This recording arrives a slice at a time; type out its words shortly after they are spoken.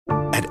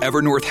At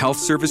Evernorth Health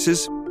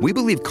Services, we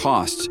believe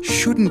costs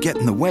shouldn't get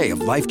in the way of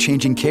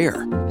life-changing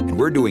care, and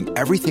we're doing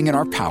everything in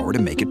our power to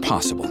make it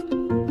possible.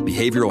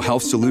 Behavioral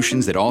health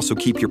solutions that also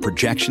keep your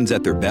projections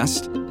at their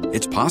best?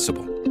 It's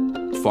possible.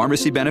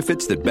 Pharmacy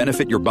benefits that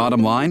benefit your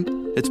bottom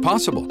line? It's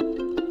possible.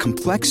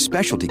 Complex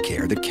specialty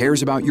care that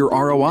cares about your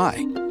ROI?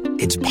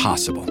 It's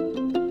possible.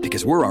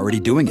 Because we're already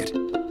doing it.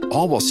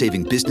 All while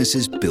saving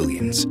businesses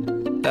billions.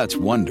 That's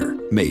Wonder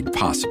made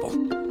possible.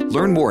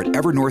 Learn more at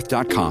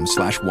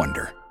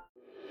evernorth.com/wonder.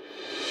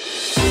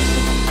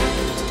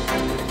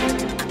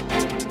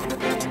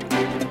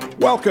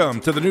 Welcome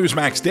to the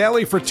Newsmax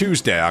Daily for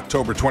Tuesday,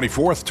 October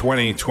 24th,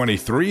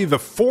 2023, the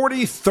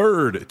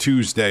 43rd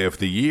Tuesday of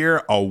the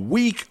year, a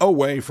week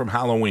away from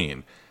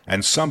Halloween.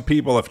 And some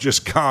people have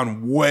just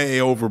gone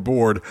way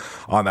overboard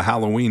on the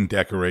Halloween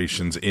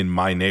decorations in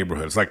my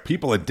neighborhood. It's like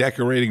people are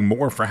decorating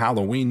more for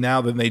Halloween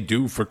now than they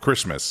do for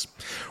Christmas.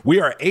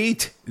 We are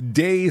 8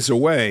 days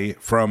away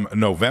from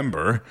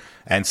November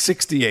and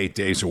 68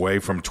 days away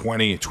from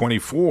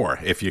 2024,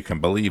 if you can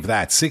believe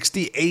that.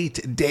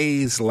 68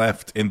 days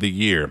left in the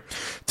year.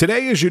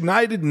 Today is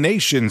United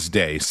Nations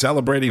Day,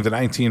 celebrating the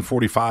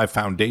 1945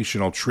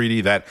 foundational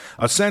treaty that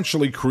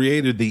essentially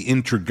created the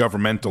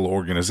Intergovernmental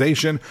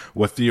Organization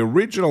with the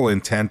original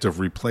intent of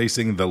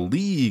replacing the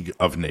League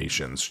of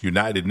Nations.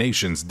 United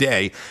Nations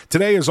Day.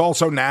 Today is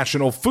also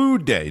National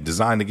Food Day,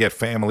 designed to get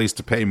families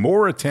to pay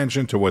more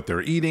attention to what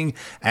they're eating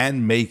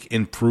and make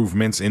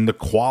improvements in the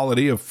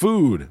quality of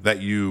food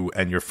that you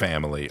and your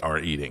family are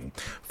eating.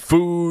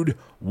 Food,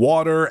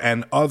 water,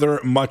 and other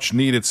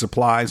much-needed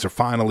supplies are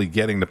finally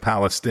getting to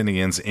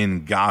Palestinians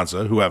in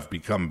Gaza who have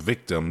become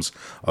victims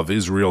of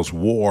Israel's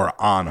war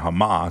on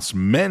Hamas,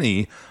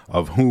 many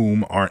of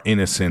whom are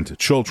innocent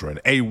children.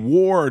 A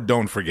war,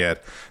 don't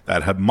forget,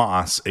 that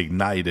Hamas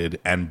ignited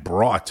and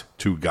brought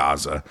to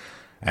Gaza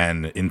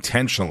and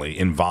intentionally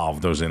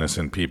involve those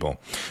innocent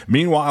people.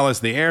 Meanwhile,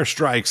 as the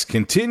airstrikes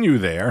continue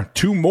there,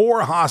 2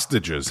 more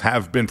hostages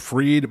have been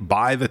freed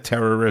by the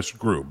terrorist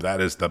group. That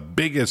is the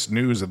biggest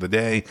news of the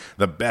day,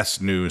 the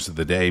best news of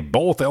the day.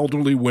 Both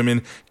elderly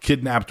women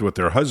kidnapped with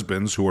their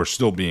husbands who are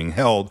still being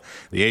held.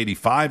 The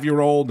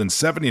 85-year-old and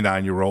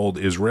 79-year-old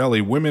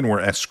Israeli women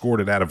were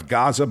escorted out of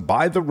Gaza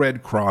by the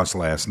Red Cross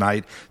last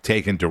night,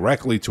 taken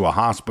directly to a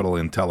hospital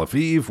in Tel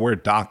Aviv, where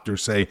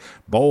doctors say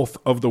both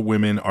of the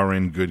women are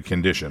in good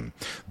condition.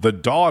 The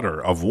daughter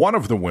of one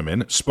of the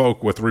women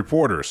spoke with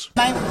reporters.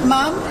 My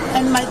mom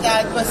and my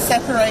dad were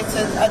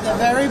separated at the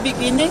very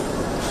beginning,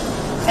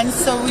 and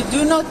so we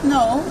do not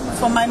know,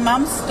 from my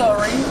mom's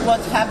story,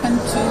 what happened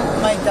to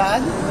my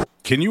dad.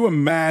 Can you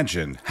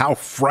imagine how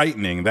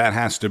frightening that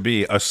has to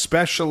be,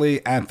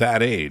 especially at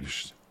that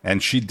age?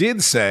 And she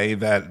did say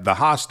that the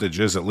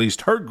hostages, at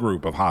least her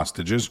group of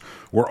hostages,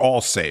 were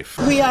all safe.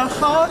 We are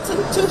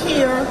heartened to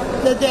hear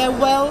that they're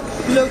well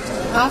looked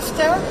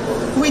after.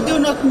 We do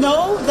not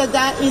know that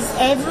that is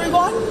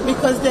everyone,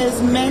 because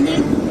there's many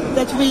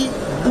that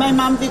my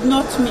mom did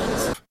not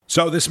meet.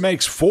 So this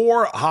makes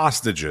 4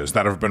 hostages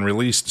that have been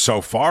released so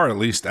far, at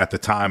least at the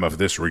time of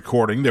this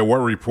recording. There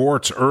were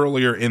reports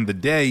earlier in the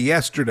day,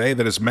 yesterday,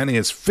 that as many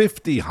as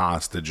 50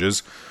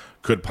 hostages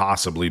could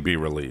possibly be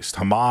released.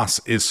 Hamas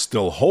is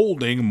still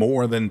holding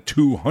more than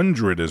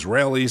 200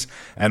 Israelis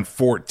and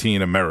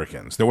 14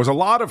 Americans. There was a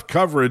lot of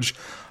coverage,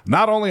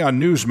 not only on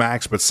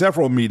Newsmax, but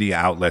several media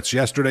outlets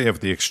yesterday of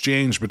the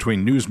exchange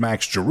between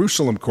Newsmax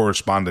Jerusalem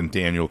correspondent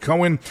Daniel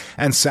Cohen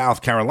and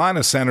South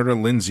Carolina Senator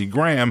Lindsey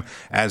Graham,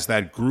 as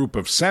that group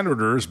of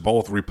senators,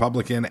 both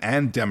Republican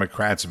and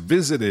Democrats,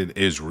 visited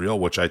Israel,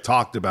 which I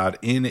talked about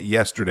in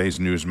yesterday's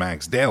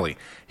Newsmax Daily.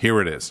 Here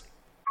it is.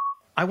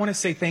 I want to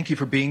say thank you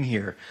for being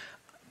here.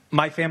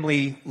 My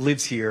family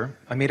lives here.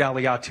 I made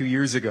Aliyah 2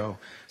 years ago.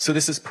 So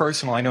this is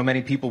personal. I know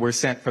many people were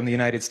sent from the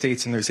United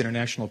States, and there's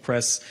international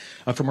press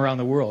from around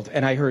the world.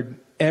 And I heard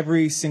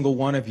every single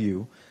one of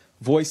you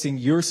voicing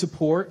your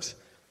support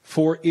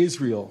for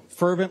Israel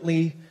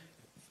fervently,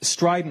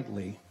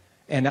 stridently.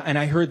 And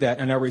I heard that,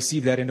 and I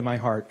received that into my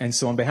heart. And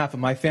so on behalf of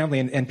my family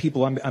and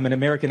people, I'm an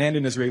American and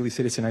an Israeli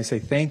citizen, I say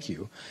thank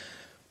you.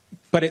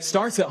 But it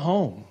starts at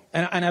home.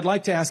 And I'd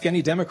like to ask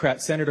any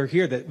Democrat senator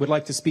here that would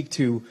like to speak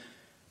to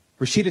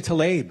Rashida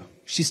Tlaib.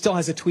 She still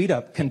has a tweet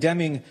up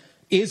condemning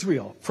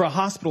Israel for a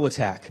hospital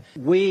attack.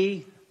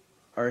 We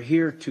are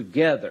here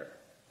together,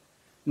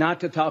 not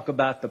to talk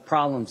about the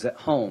problems at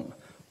home,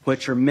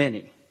 which are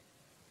many.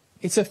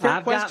 It's a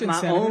fair question,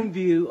 I've got my Senator. own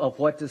view of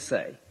what to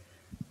say.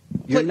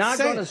 You're not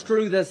going to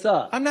screw this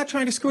up. I'm not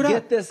trying to screw it up.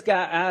 Get this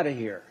guy out of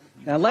here.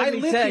 Now, let me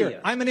tell you.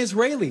 I'm an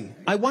Israeli.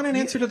 I want an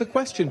answer to the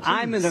question, please.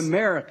 I'm an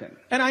American.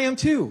 And I am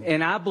too.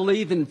 And I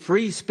believe in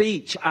free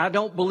speech. I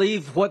don't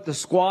believe what the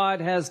squad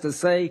has to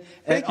say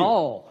at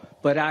all.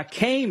 But I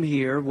came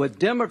here with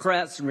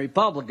Democrats and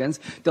Republicans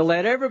to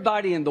let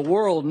everybody in the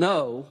world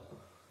know,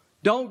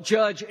 don't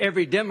judge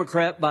every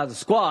Democrat by the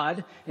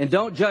squad, and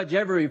don't judge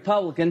every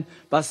Republican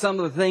by some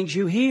of the things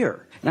you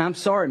hear. Now, I'm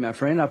sorry, my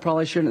friend. I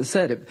probably shouldn't have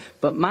said it,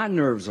 but my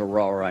nerves are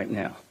raw right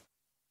now.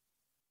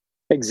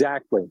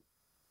 Exactly,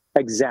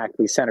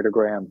 Senator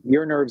Graham.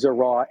 Your nerves are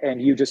raw, and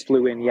you just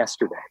flew in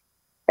yesterday.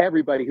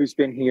 everybody who's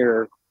been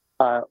here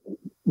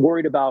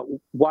worried about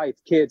wife,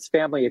 kids,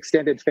 family,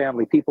 extended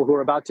family, people who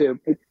are about to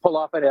pull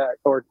off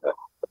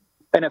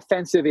an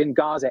offensive in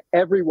Gaza.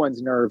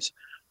 Everyone's nerves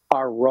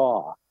are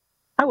raw.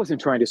 I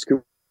wasn't trying to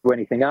screw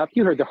anything up.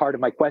 You heard the heart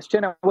of my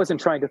question. I wasn't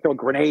trying to throw a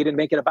grenade and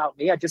make it about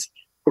me.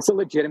 It's a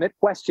legitimate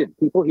question.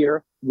 People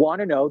here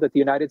want to know that the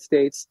United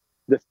States,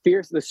 the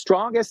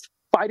strongest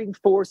fighting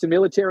force and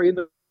military in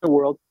the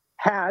world,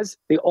 has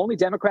the only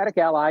democratic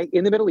ally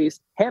in the Middle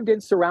East, hemmed in,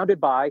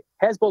 surrounded by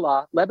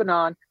Hezbollah,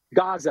 Lebanon,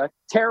 Gaza,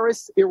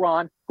 terrorists,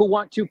 Iran, who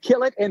want to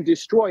kill it and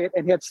destroy it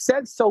and have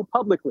said so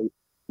publicly.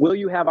 Will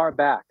you have our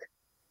back?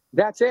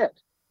 That's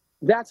it.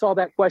 That's all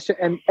that question.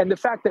 And the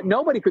fact that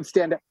nobody could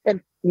stand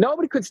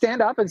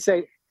up and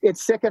say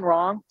it's sick and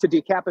wrong to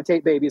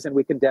decapitate babies and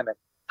we condemn it.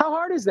 How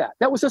hard is that?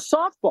 That was a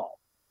softball.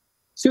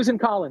 Susan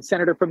Collins,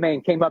 senator from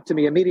Maine, came up to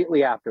me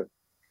immediately after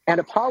and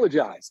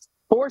apologized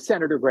for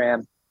Senator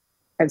Graham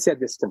and said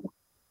this to me.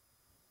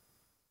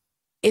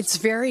 It's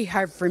very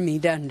hard for me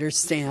to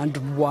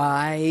understand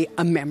why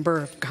a member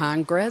of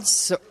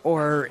Congress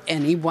or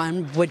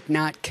anyone would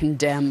not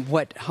condemn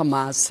what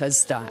Hamas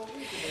has done.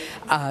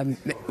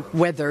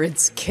 Whether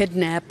it's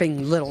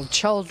kidnapping little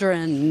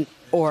children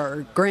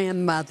or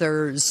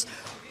grandmothers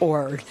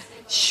or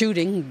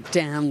shooting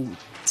down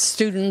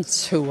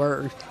students who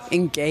are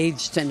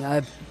engaged in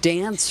a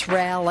dance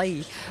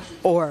rally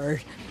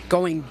or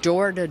going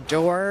door to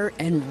door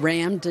and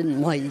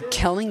randomly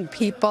killing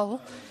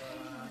people.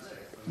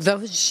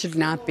 Those should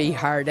not be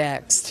hard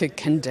acts to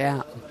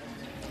condemn.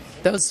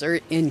 Those are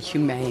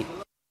inhumane.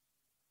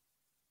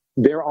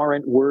 There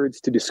aren't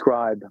words to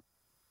describe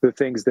the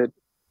things that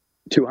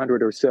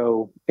 200 or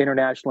so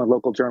international and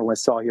local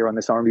journalists saw here on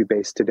this army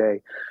base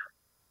today.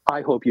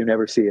 I hope you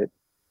never see it.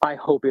 I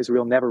hope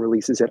Israel never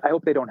releases it. I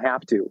hope they don't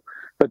have to.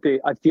 But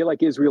I feel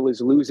like Israel is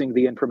losing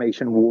the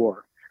information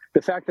war.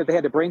 The fact that they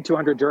had to bring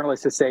 200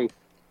 journalists to say,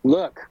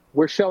 look,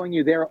 we're showing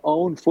you their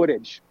own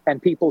footage,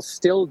 and people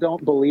still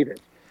don't believe it.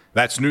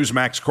 That's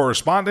Newsmax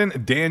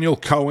correspondent Daniel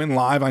Cohen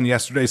live on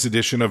yesterday's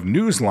edition of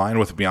Newsline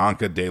with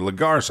Bianca De La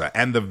Garza.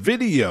 And the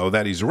video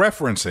that he's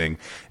referencing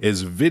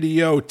is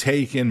video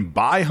taken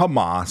by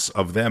Hamas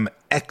of them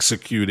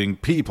executing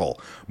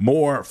people.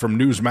 More from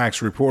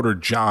Newsmax reporter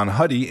John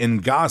Huddy in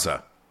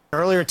Gaza.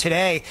 Earlier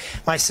today,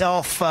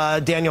 myself,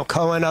 Daniel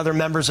Cohen, other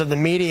members of the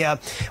media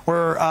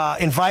were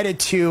invited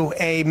to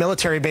a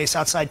military base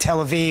outside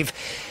Tel Aviv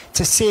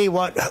to see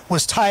what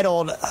was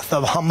titled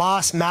the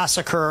Hamas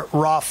Massacre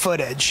Raw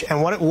Footage.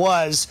 And what it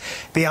was,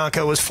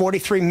 Bianca, was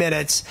 43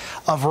 minutes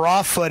of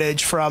raw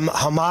footage from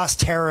Hamas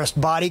terrorist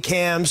body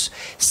cams,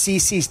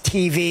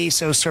 CCTV,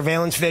 so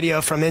surveillance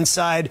video from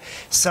inside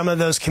some of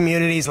those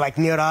communities like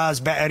Miraz,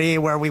 Be'eri,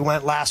 where we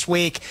went last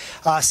week,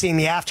 seeing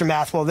the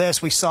aftermath. Well,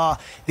 we saw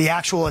the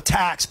actual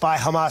attacks by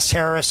Hamas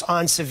terrorists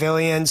on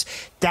civilians,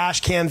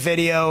 dash cam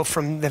video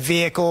from the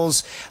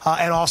vehicles,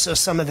 and also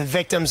some of the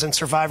victims and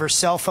survivors'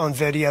 cell phone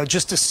video.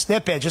 Just a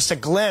snippet, just a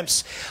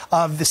glimpse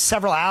of the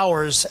several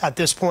hours at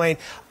this point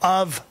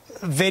of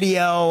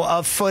video,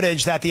 of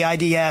footage that the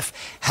IDF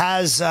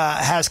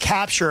has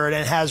captured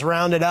and has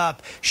rounded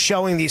up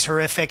showing these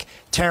horrific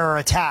terror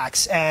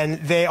attacks, and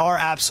they are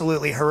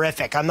absolutely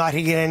horrific. I'm not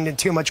going to get into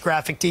too much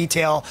graphic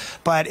detail,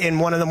 but in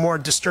one of the more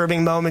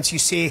disturbing moments, you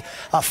see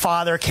a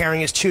father carrying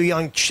his 2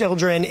 young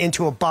children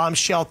into a bomb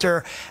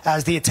shelter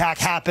as the attack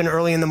happened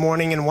early in the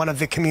morning in one of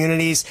the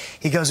communities.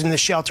 He goes into the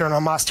shelter, and a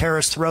Hamas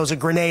terrorist throws a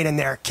grenade in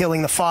there,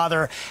 killing the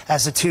father,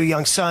 as the 2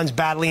 young sons,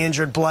 badly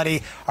injured,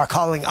 bloody, are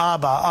calling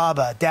Abba,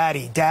 Abba,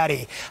 Daddy,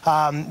 Daddy.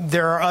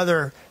 There are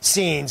other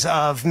scenes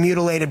of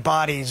mutilated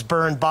bodies,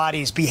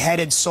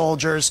 beheaded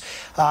soldiers,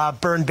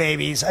 burned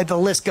babies. The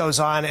list goes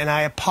on, and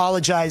I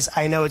apologize.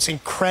 I know it's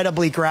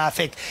incredibly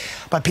graphic,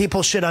 but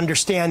people should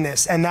understand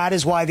this, and that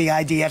is why the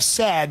IDF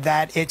said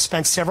that it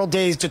spent several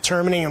days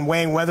determining and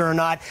weighing whether or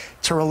not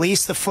to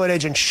release the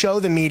footage and show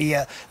the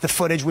media the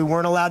footage. We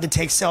weren't allowed to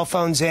take cell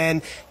phones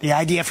in. The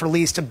IDF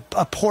released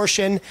a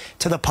portion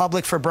to the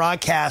public for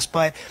broadcast,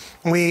 but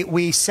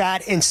we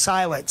sat in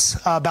silence,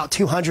 about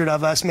 200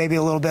 of us, maybe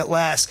a little bit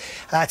less.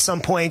 At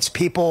some points,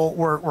 people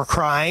were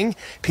crying.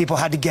 People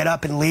had to get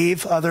up and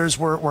leave. Others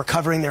were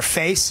covering their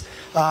face.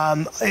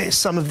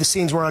 Some of the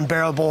scenes were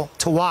unbearable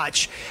to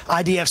watch.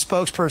 IDF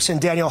spokesperson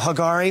Daniel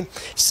Hagari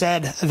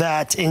said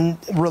that in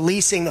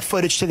releasing the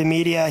footage to the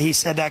media, he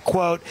said that,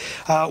 quote,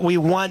 we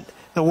want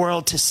the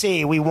world to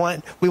see. We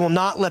will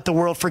not let the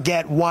world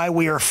forget why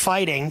we are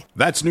fighting.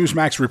 That's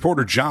Newsmax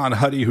reporter John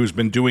Huddy, who's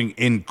been doing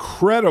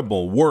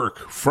incredible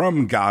work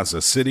from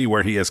Gaza City,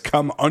 where he has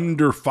come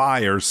under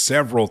fire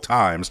several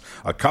times,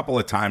 a couple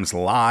of times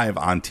live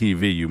on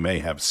TV. You may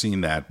have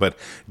seen that. But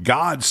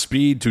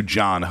Godspeed to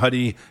John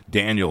Huddy,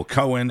 Daniel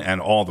Cohen,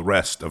 and all the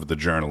rest of the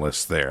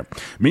journalists there.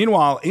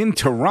 Meanwhile, in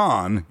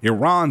Tehran,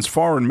 Iran's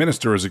foreign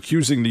minister is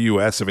accusing the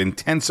U.S. of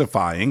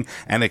intensifying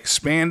and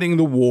expanding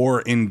the war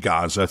in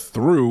Gaza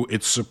through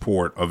its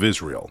support of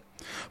Israel.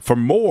 For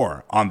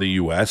more on the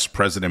U.S.,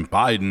 President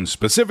Biden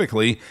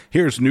specifically,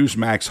 here's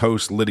Newsmax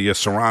host Lydia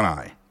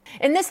Serrani.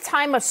 In this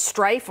time of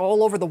strife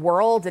all over the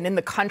world and in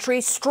the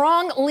country,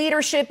 strong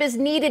leadership is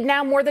needed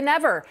now more than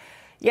ever.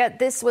 Yet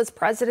this was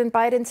President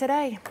Biden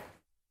today.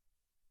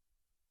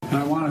 And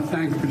I want to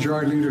thank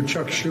Majority Leader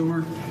Chuck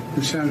Schumer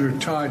and Senator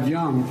Todd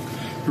Young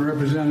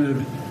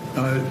and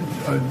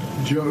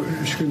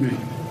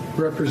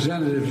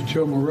Representative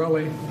Joe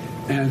Morelli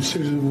and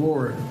Susan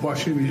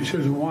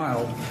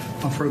Wild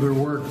for their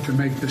work to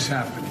make this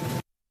happen.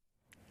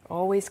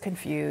 Always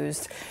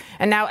confused.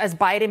 And now as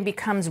Biden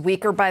becomes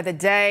weaker by the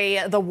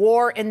day, the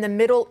war in the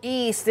Middle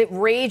East, it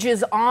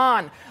rages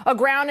on. A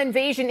ground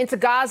invasion into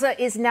Gaza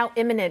is now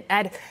imminent.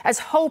 And as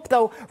hope,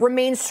 though,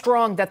 remains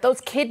strong that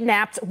those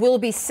kidnapped will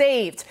be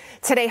saved.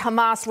 Today,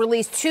 Hamas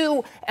released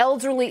 2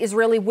 elderly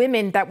Israeli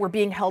women that were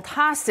being held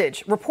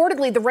hostage.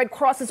 Reportedly, the Red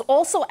Cross is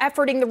also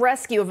efforting the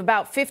rescue of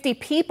about 50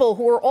 people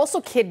who were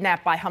also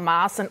kidnapped by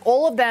Hamas, and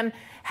all of them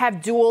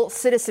have dual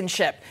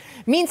citizenship.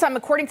 Meantime,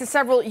 according to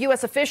several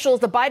U.S. officials,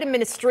 the Biden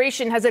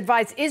administration has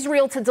advised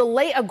Israel to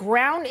delay a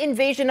ground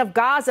invasion of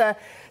Gaza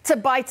to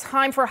buy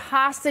time for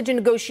hostage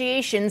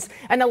negotiations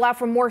and allow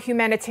for more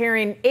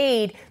humanitarian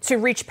aid to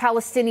reach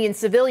Palestinian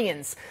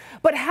civilians.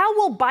 But how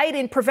will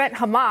Biden prevent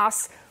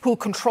Hamas, who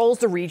controls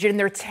the region and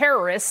their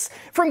terrorists,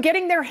 from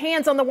getting their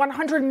hands on the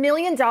 $100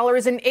 million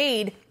in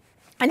aid?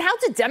 And how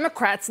do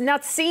Democrats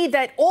not see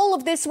that all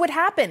of this would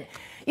happen?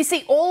 You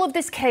see, all of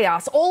this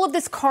chaos, all of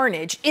this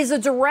carnage is a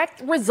direct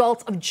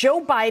result of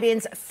Joe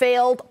Biden's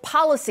failed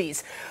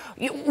policies.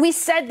 We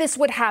said this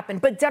would happen,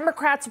 but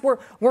Democrats were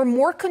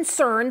more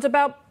concerned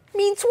about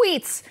mean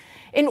tweets.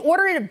 In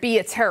order to be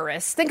a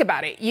terrorist, think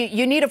about it.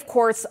 You need, of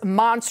course,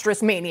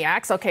 monstrous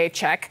maniacs. OK,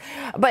 check.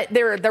 But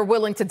they're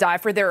willing to die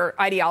for their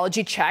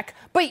ideology. Check.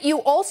 But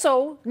you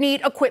also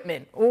need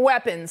equipment,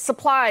 weapons,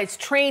 supplies,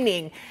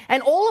 training.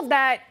 And all of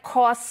that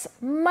costs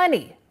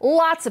money,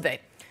 lots of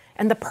it.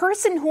 And the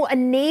person who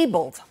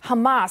enabled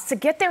Hamas to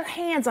get their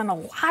hands on a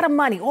lot of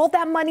money, all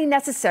that money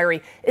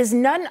necessary, is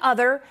none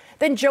other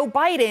than Joe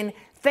Biden,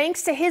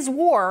 thanks to his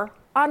war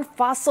on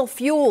fossil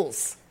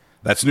fuels.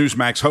 That's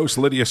Newsmax host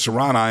Lydia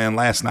Serrani on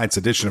last night's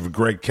edition of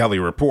Greg Kelly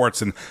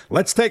Reports. And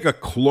let's take a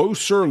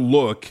closer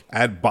look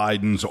at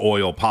Biden's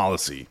oil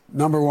policy.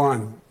 Number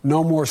one,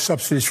 no more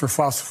subsidies for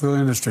fossil fuel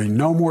industry.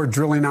 No more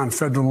drilling on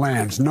federal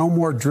lands. No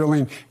more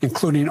drilling,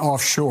 including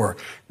offshore.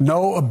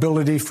 No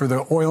ability for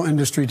the oil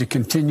industry to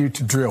continue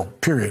to drill,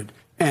 period.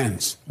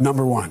 Ends.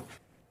 Number one.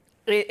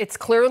 It's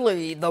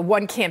clearly the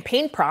one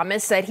campaign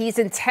promise that he's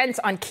intent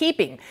on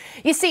keeping.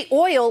 You see,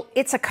 oil,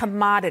 it's a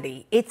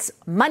commodity. It's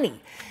money.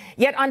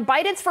 Yet on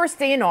Biden's first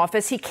day in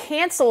office, he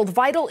canceled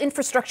vital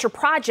infrastructure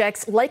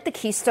projects like the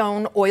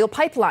Keystone Oil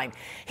Pipeline.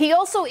 He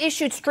also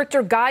issued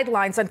stricter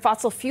guidelines on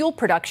fossil fuel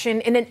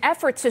production in an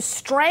effort to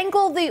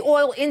strangle the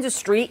oil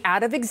industry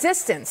out of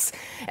existence.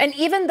 And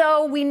even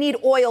though we need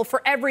oil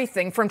for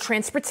everything from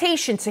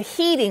transportation to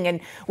heating, and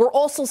we're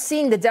also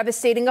seeing the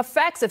devastating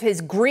effects of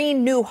his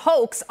Green New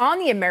hoax on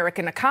the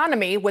American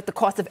economy with the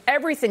cost of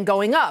everything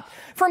going up,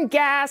 from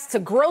gas to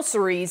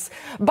groceries,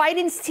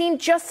 Biden's team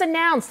just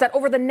announced that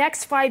over the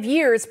next 5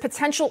 years,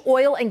 potential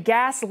oil and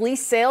gas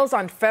lease sales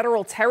on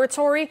federal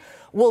territory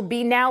will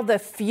be now the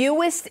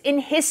fewest in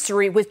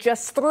history, with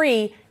just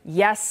 3.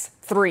 Yes,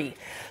 3.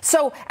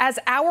 So as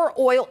our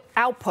oil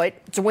output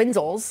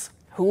dwindles,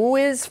 who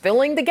is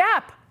filling the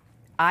gap?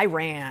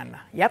 Iran.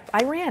 Yep,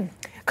 Iran.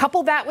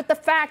 Couple that with the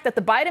fact that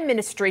the Biden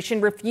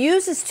administration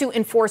refuses to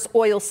enforce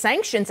oil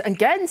sanctions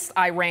against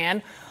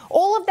Iran.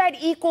 All of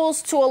that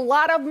equals to a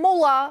lot of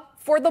mullah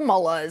for the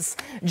mullahs.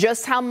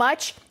 Just how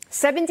much?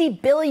 $70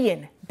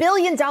 billion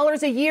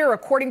a year,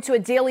 according to a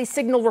Daily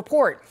Signal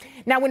report.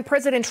 Now, when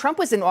President Trump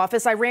was in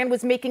office, Iran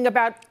was making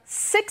about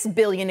 $6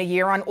 billion a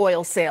year on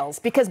oil sales,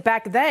 because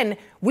back then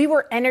we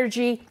were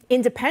energy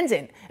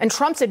independent, and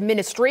Trump's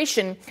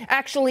administration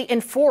actually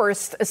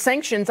enforced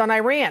sanctions on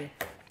Iran.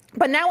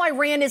 But now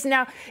Iran is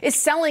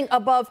selling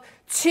above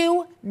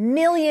 2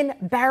 million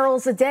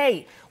barrels a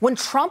day. When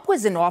Trump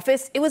was in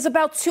office, it was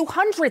about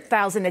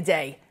 200,000 a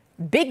day.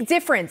 Big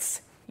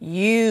difference.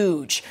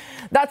 Huge.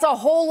 That's a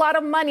whole lot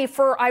of money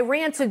for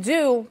Iran to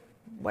do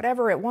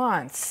whatever it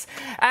wants.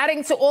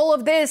 Adding to all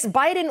of this,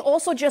 Biden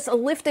also just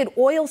lifted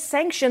oil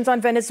sanctions on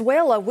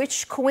Venezuela,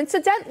 which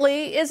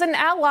coincidentally is an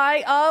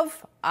ally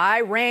of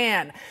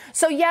Iran.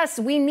 So yes,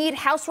 we need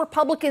House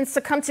Republicans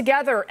to come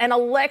together and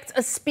elect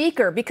a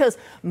speaker, because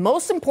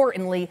most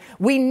importantly,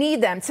 we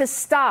need them to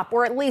stop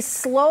or at least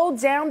slow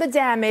down the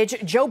damage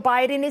Joe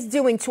Biden is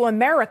doing to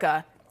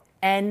America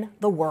and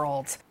the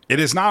world. It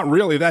is not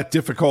really that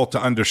difficult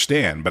to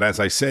understand, but as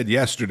I said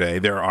yesterday,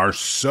 there are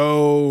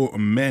so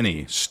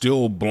many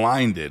still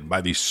blinded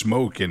by the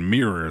smoke and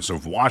mirrors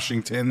of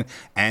Washington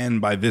and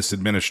by this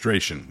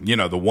administration. You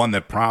know, the one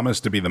that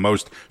promised to be the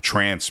most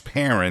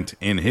transparent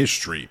in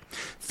history.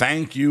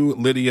 Thank you,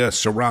 Lydia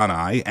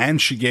Serrani,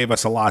 and she gave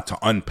us a lot to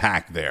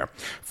unpack there.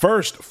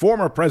 First,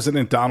 former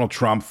President Donald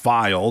Trump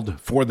filed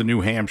for the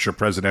New Hampshire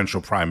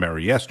presidential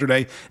primary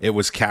yesterday. It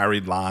was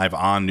carried live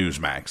on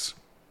Newsmax.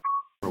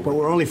 But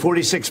we're only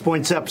 46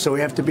 points up, so we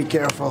have to be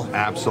careful.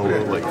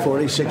 Absolutely.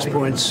 46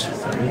 points.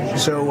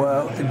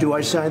 So do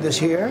I sign this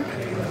here?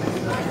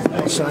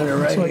 sign it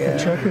right Looks like here.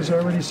 the check is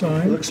already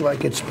signed. Looks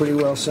like it's pretty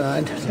well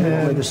signed.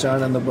 Only the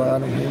sign on the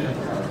bottom here.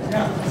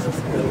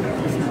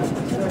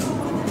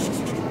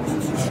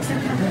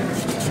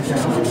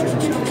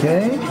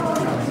 Okay.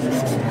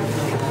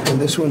 And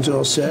this one's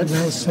all set.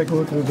 Now let's take a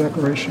look at the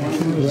declaration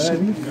of the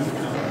city.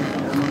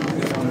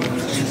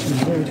 This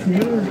is right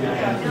here.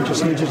 I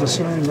just need you to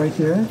sign right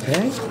there.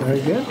 Okay,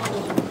 very good.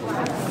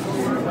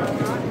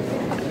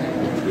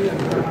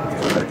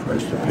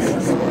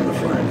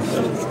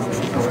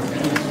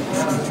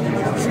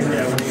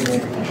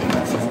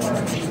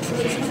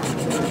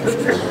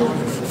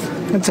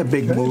 That's a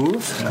big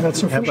move.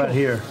 That's official. How about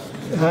here?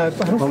 I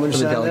don't Want me to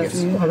sign that for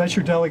you? Oh, that's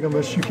your delegate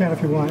list. You can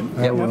if you want.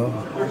 I will.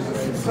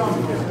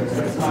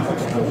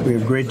 We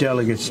have great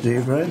delegates,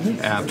 Steve, right?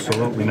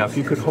 Absolutely. Now, if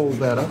you could hold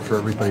that up for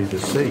everybody to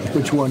see.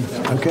 Which one?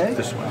 Okay.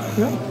 This one.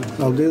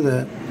 Yeah. I'll do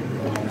that.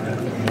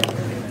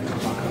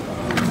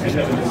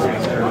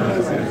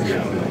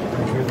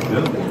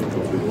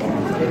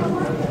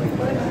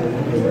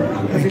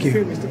 Thank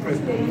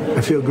you.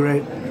 I feel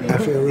great. I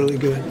feel really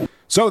good.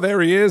 So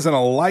there he is in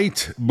a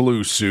light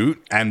blue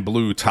suit and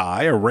blue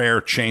tie, a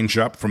rare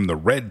change-up from the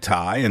red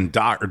tie and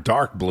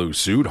dark blue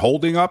suit,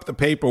 holding up the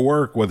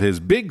paperwork with his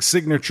big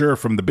signature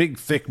from the big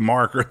thick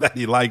marker that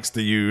he likes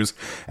to use,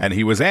 and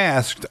he was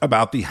asked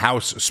about the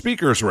House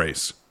Speaker's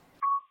race.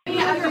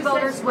 Other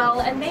voters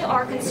well, and they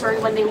are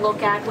concerned when they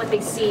look at what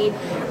they see in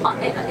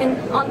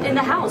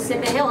the House, in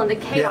the Hill, and the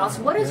chaos.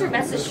 What is your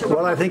message to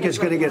Well, I think it's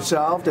going to get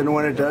solved, and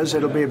when it does,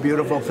 it'll be a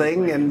beautiful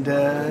thing, and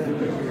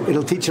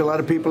it'll teach a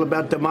lot of people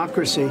about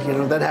democracy. You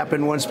know, that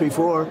happened once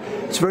before.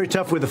 It's very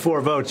tough with the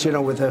 4 votes, you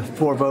know, with a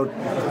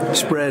 4-vote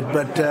spread,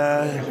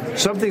 but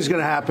something's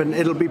going to happen.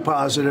 It'll be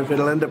positive.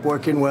 It'll end up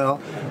working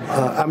well.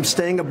 I'm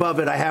staying above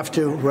it. I have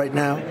to right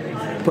now.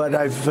 But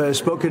I've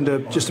spoken to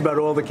just about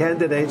all the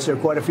candidates. There are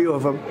quite a few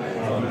of them,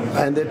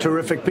 and they're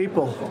terrific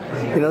people.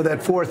 You know,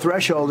 that 4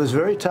 threshold is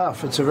very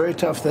tough. It's a very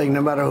tough thing,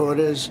 no matter who it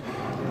is.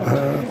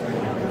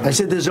 I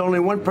said there's only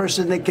one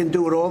person that can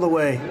do it all the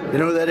way. You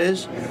know who that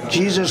is?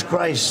 Jesus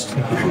Christ.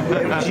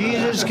 If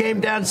Jesus came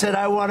down and said,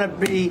 I want to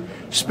be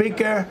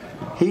Speaker,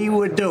 he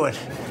would do it.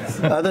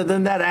 Other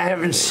than that, I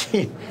haven't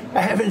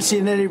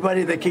seen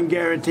anybody that can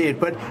guarantee it.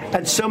 But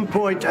at some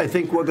point, I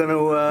think we're going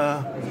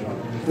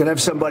to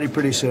have somebody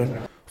pretty soon.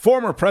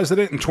 Former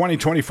president and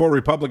 2024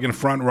 Republican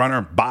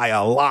frontrunner by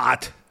a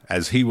lot,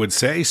 as he would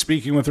say,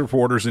 speaking with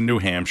reporters in New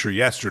Hampshire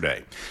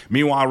yesterday.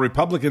 Meanwhile,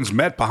 Republicans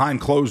met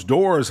behind closed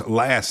doors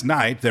last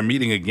night. They're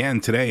meeting again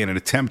today in an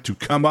attempt to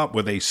come up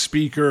with a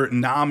speaker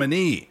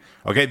nominee.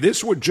 Okay,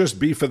 this would just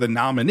be for the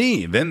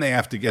nominee. Then they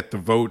have to get the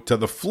vote to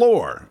the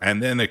floor.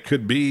 And then it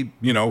could be,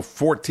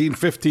 14,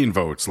 15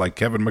 votes like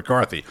Kevin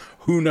McCarthy.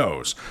 Who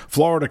knows?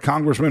 Florida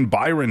Congressman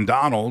Byron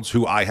Donalds,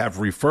 who I have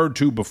referred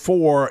to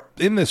before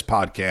in this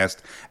podcast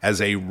as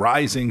a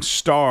rising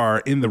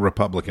star in the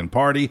Republican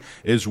Party,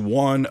 is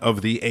one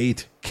of the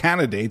 8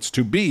 candidates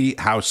to be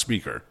House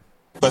Speaker.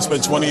 I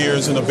spent 20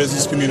 years in the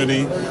business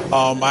community.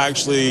 I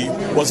actually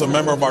was a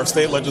member of our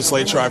state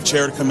legislature. I've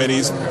chaired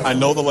committees. I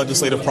know the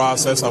legislative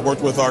process. I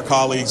worked with our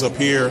colleagues up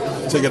here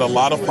to get a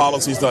lot of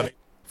policies done.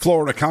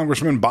 Florida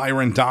Congressman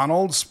Byron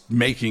Donalds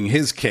making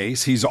his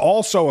case. He's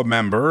also a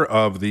member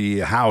of the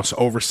House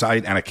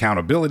Oversight and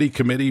Accountability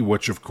Committee,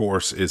 which, of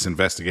course, is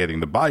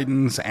investigating the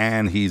Bidens,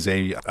 and he's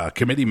a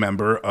committee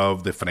member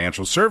of the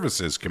Financial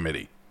Services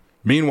Committee.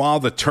 Meanwhile,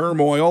 the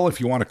turmoil,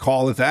 if you want to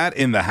call it that,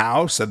 in the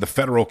House and the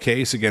federal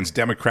case against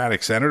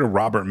Democratic Senator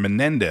Robert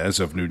Menendez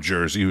of New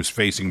Jersey, who's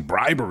facing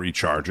bribery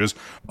charges,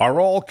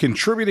 are all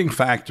contributing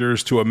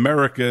factors to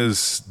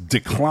America's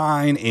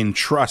decline in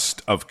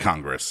trust of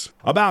Congress.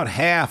 About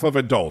half of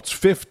adults,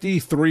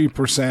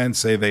 53%,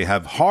 say they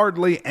have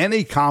hardly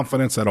any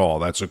confidence at all.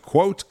 That's a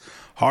quote.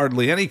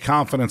 Hardly any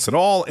confidence at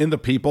all in the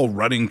people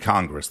running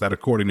Congress. That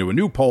according to a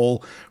new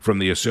poll from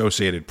the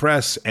Associated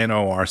Press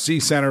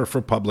NORC Center for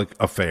Public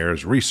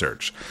Affairs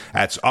Research.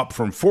 That's up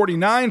from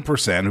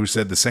 49% who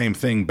said the same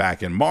thing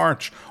back in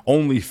March.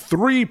 Only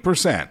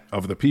 3%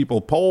 of the people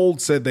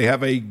polled said they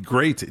have a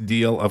great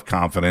deal of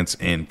confidence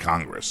in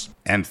Congress.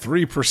 And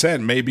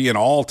 3% may be an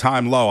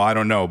all-time low, I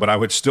don't know, but I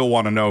would still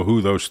want to know who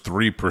those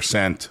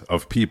 3%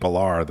 of people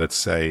are that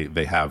say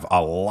they have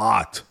a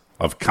lot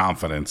of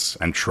confidence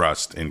and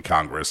trust in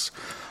Congress.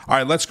 All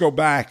right, let's go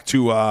back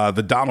to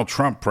the Donald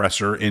Trump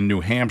presser in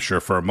New Hampshire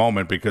for a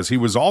moment, because he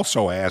was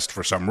also asked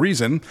for some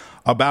reason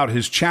about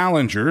his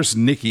challengers,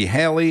 Nikki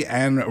Haley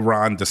and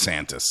Ron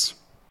DeSantis.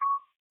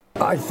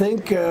 I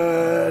think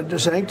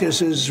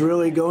DeSantis is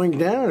really going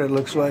down. It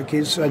looks like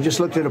I just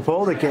looked at a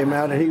poll that came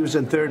out, and he was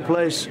in 3rd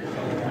place.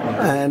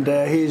 And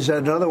he's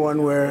another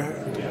one where,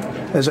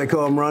 as I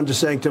call him, Ron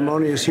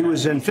DeSanctimonious, he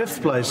was in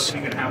 5th place.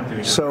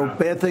 So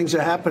bad things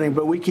are happening,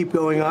 but we keep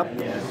going up.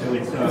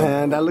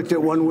 And I looked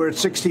at one where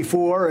it's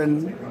 64,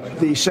 and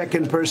the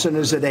second person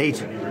is at 8.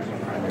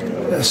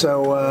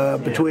 So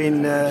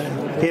between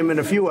him and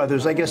a few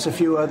others, I guess a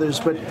few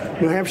others, but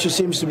New Hampshire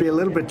seems to be a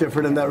little bit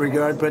different in that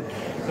regard. But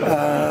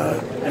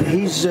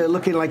he's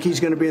looking like he's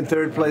going to be in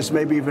 3rd place,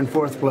 maybe even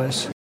 4th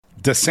place.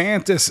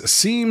 DeSantis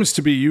seems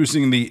to be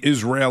using the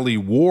Israeli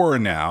war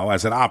now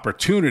as an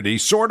opportunity,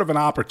 sort of an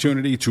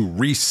opportunity to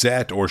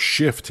reset or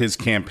shift his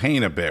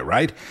campaign a bit,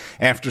 right?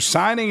 After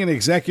signing an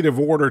executive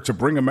order to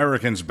bring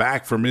Americans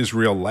back from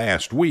Israel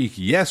last week,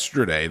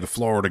 yesterday, the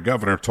Florida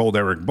governor told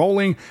Eric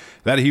Bolling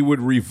that he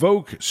would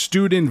revoke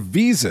student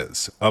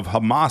visas of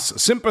Hamas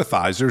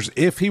sympathizers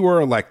if he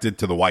were elected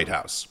to the White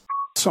House.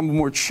 Some of them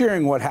were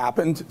cheering what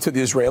happened to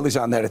the Israelis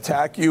on that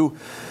attack. You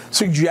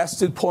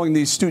suggested pulling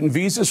these student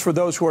visas for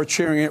those who are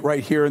cheering it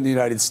right here in the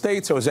United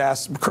States.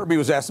 Kirby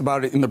was asked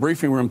about it in the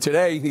briefing room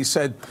today. He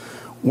said,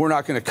 we're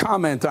not going to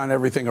comment on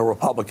everything a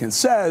Republican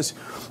says.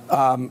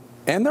 And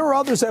there are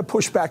others that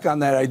push back on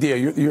that idea.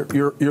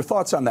 Your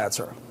thoughts on that,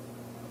 sir?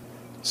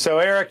 So,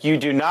 Eric, you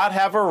do not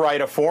have a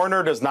right. A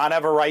foreigner does not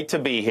have a right to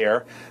be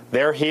here.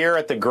 They're here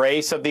at the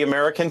grace of the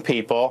American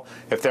people.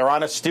 If they're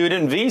on a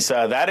student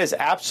visa, that is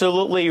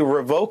absolutely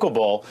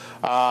revocable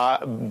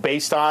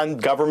based on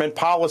government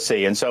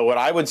policy. And so what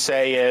I would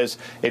say is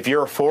if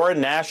you're a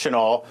foreign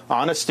national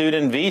on a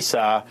student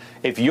visa,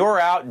 if you're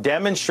out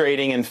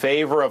demonstrating in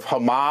favor of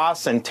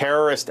Hamas and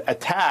terrorist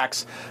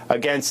attacks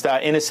against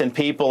innocent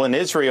people in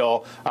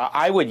Israel,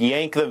 I would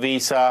yank the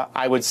visa.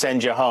 I would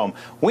send you home.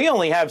 We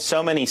only have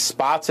so many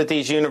spots at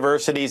these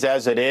universities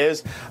as it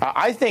is.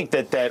 I think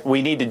that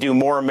we need to do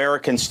more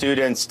American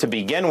students to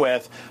begin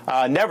with.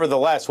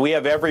 Nevertheless, we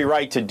have every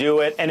right to do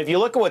it. And if you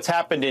look at what's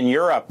happened in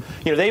Europe,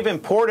 they've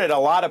imported a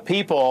lot of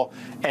people,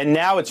 and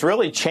now it's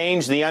really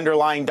changed the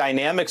underlying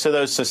dynamics of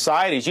those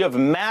societies. You have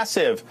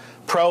massive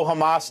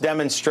pro-Hamas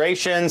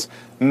demonstrations,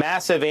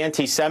 massive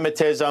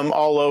anti-Semitism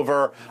all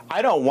over.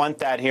 I don't want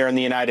that here in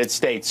the United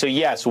States. So,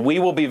 yes, we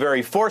will be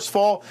very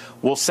forceful.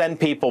 We'll send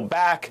people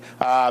back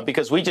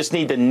because we just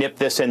need to nip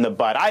this in the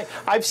bud.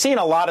 I've seen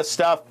a lot of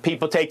stuff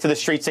people take to the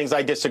streets, things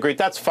I disagree with.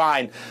 That's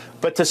fine.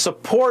 But to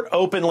support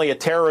openly a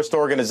terrorist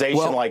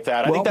organization like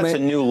that, I think that's a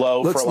new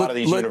low for a lot of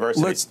these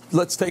universities.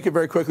 Let's take it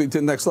very quickly to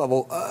the next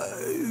level.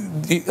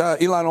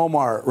 Ilhan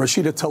Omar,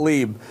 Rashida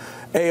Tlaib,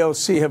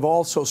 AOC have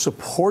also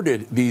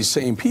supported these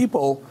same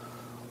people.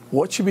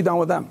 What should be done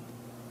with them?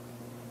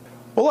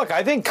 Well, look,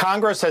 I think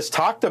Congress has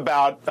talked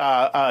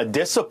about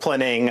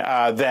disciplining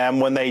them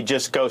when they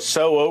just go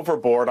so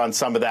overboard on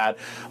some of that.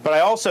 But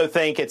I also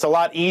think it's a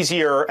lot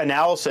easier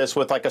analysis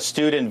with like a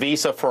student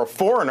visa for a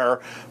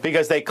foreigner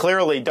because they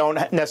clearly don't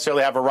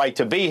necessarily have a right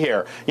to be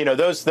here.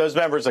 Those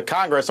members of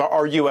Congress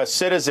are U.S.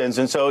 citizens.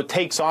 And so it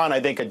takes on, I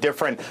think, a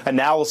different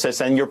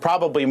analysis. And you're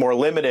probably more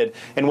limited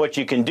in what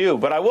you can do.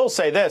 But I will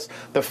say this.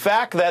 The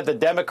fact that the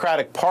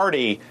Democratic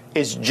Party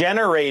is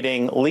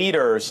generating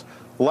leaders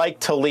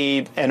like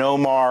Tlaib and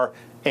Omar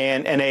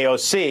and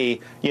AOC,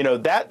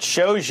 that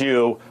shows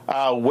you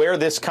where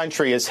this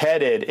country is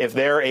headed if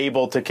they're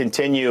able to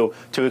continue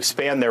to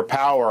expand their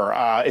power.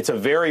 It's a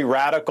very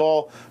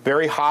radical,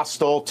 very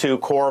hostile to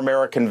core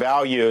American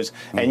values.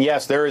 And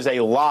yes, there is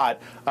a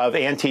lot of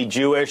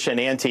anti-Jewish and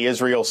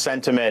anti-Israel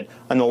sentiment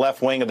on the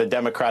left wing of the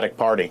Democratic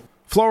Party.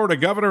 Florida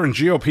Governor and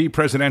GOP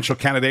presidential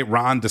candidate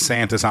Ron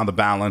DeSantis on the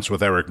balance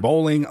with Eric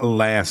Bolling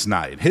last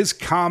night. His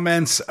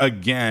comments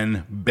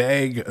again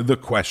beg the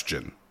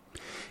question.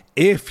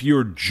 If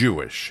you're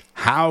Jewish,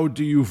 how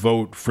do you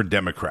vote for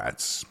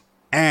Democrats?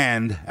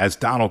 And, as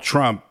Donald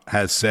Trump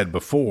has said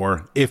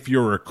before, if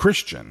you're a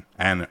Christian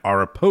and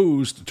are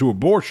opposed to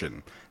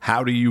abortion,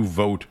 how do you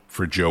vote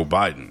for Joe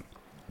Biden?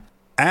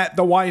 At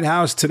the White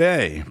House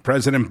today,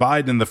 President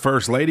Biden and the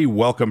First Lady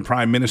welcomed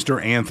Prime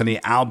Minister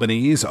Anthony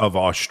Albanese of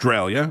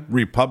Australia.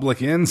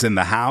 Republicans in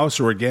the House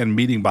are again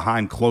meeting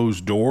behind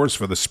closed doors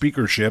for the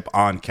speakership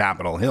on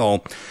Capitol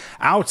Hill.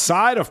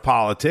 Outside of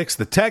politics,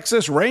 the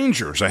Texas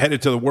Rangers are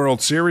headed to the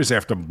World Series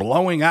after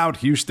blowing out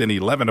Houston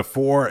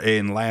 11-4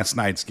 in last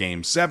night's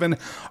Game 7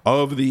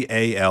 of the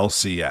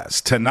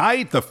ALCS.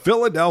 Tonight, the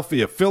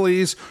Philadelphia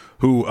Phillies,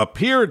 who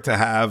appeared to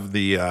have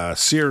the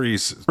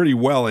series pretty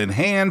well in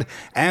hand,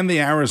 and the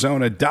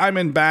Arizona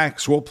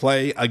Diamondbacks will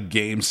play a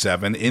Game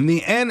 7 in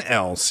the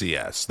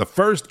NLCS. The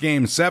first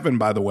Game 7,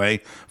 by the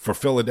way, for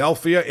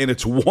Philadelphia in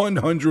its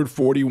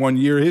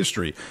 141-year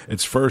history.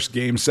 Its first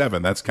Game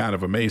 7. That's kind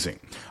of amazing.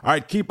 All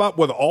right, keep up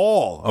with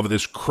all of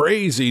this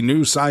crazy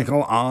news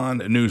cycle on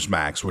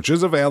Newsmax, which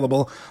is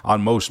available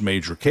on most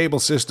major cable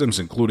systems,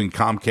 including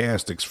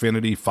Comcast,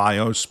 Xfinity,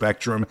 Fios,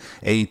 Spectrum,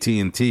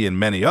 AT&T, and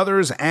many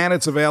others, and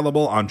it's available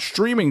on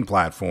streaming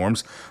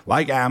platforms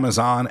like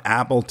Amazon,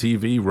 Apple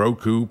TV,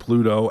 Roku,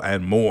 Pluto,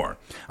 and more.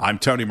 I'm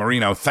Tony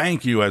Marino.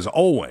 Thank you, as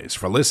always,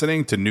 for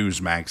listening to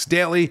Newsmax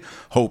Daily.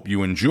 Hope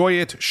you enjoy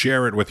it,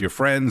 share it with your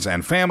friends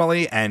and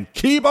family, and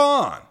keep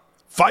on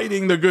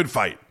fighting the good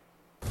fight.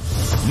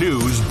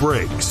 News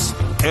breaks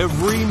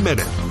every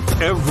minute,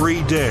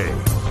 every day.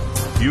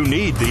 You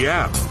need the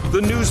app,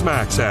 the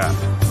Newsmax app.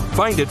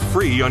 Find it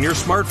free on your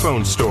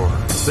smartphone store.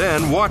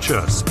 Then watch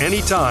us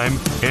anytime,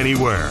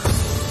 anywhere.